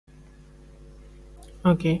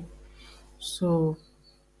Okay, so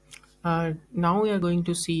now we are going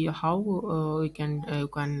to see how we can you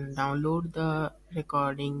can download the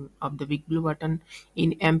recording of the Big Blue Button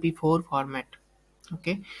in MP4 format.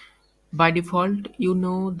 Okay, by default, you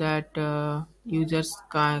know that users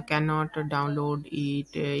cannot download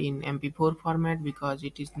it in MP4 format because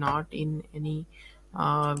it is not in any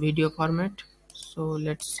video format. So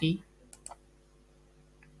let's see.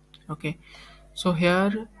 Okay, so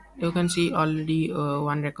here you can see already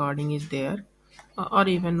one recording is there, or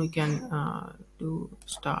even we can do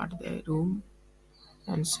start the room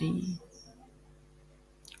and see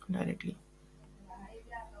directly.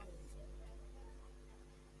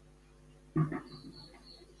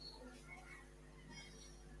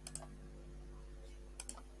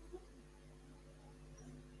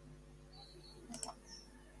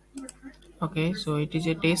 Okay, so it is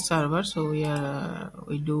a test server, so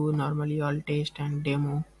we do normally all test and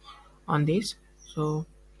demo on this. So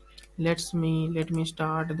let me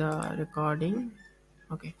start the recording.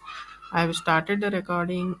 Okay, I have started the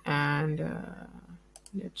recording, and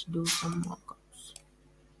let's do some mockups.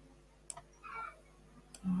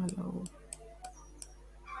 Hello.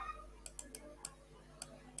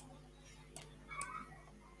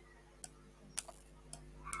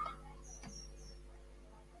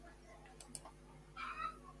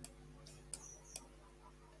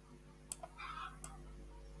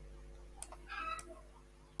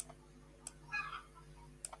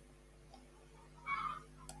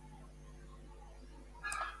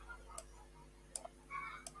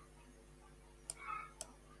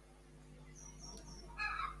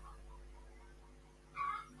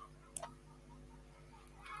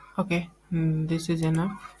 Okay, this is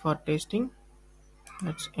enough for testing.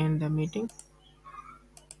 Let's end the meeting.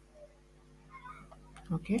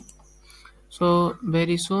 Okay, so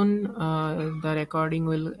very soon the recording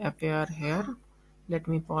will appear here. Let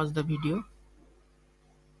me pause the video.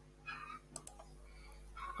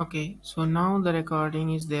 Okay, so now the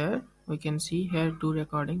recording is there. We can see here two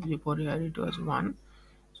recordings. Before here it was one.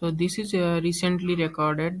 So this is recently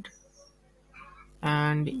recorded,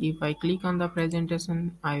 and if I click on the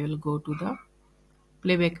presentation, I will go to the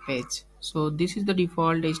playback page. So this is the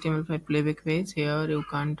default HTML5 playback page. Here you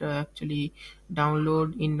can't actually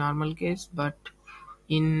download in normal case, but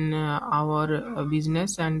in our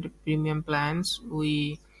business and premium plans,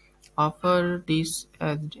 we offer this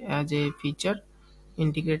as a feature,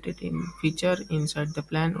 integrated in feature inside the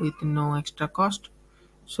plan with no extra cost.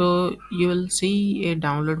 So you will see a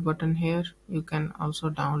download button here. You can also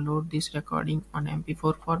download this recording on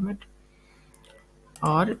MP4 format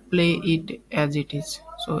or play it as it is.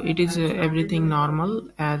 So it is everything normal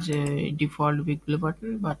as a default Big Blue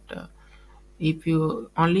Button, but if you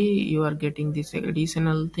are getting this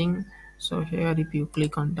additional thing. So here if you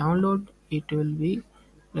click on download, it will be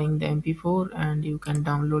playing the MP4, and you can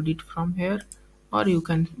download it from here, or you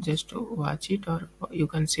can just watch it, or you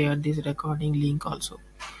can share this recording link also.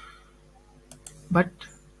 But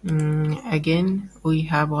again, we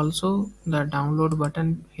have also the download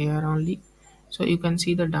button here only, so you can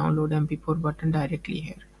see the download MP4 button directly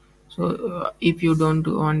here. So if you don't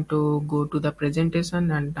want to go to the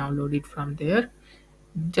presentation and download it from there,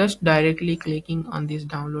 just directly clicking on this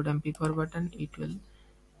download MP4 button, it will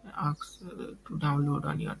ask to download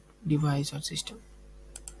on your device or system.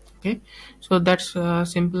 Okay, so that's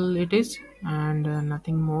simple it is, and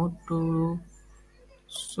nothing more to.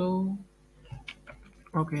 So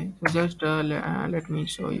okay, so just let me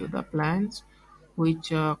show you the plans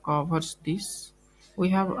which covers this. We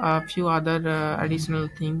have a few other additional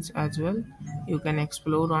things as well. You can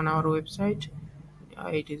explore on our website.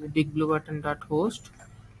 It is bigbluebutton.host,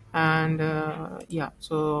 and yeah,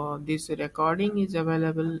 so this recording is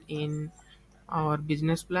available in our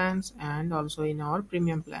business plans and also in our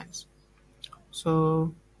premium plans.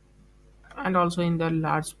 So, and also in the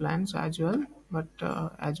large plans as well, but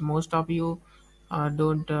as most of you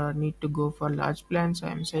don't need to go for large plans,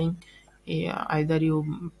 I am saying either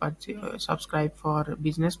you subscribe for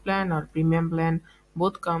business plan or premium plan.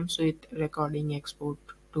 Both comes with recording export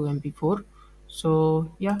to MP4. So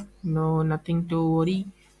yeah, no, nothing to worry.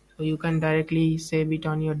 So you can directly save it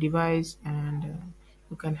on your device, and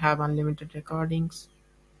you can have unlimited recordings.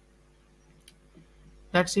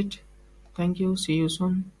 That's it. Thank you, see you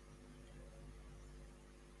soon.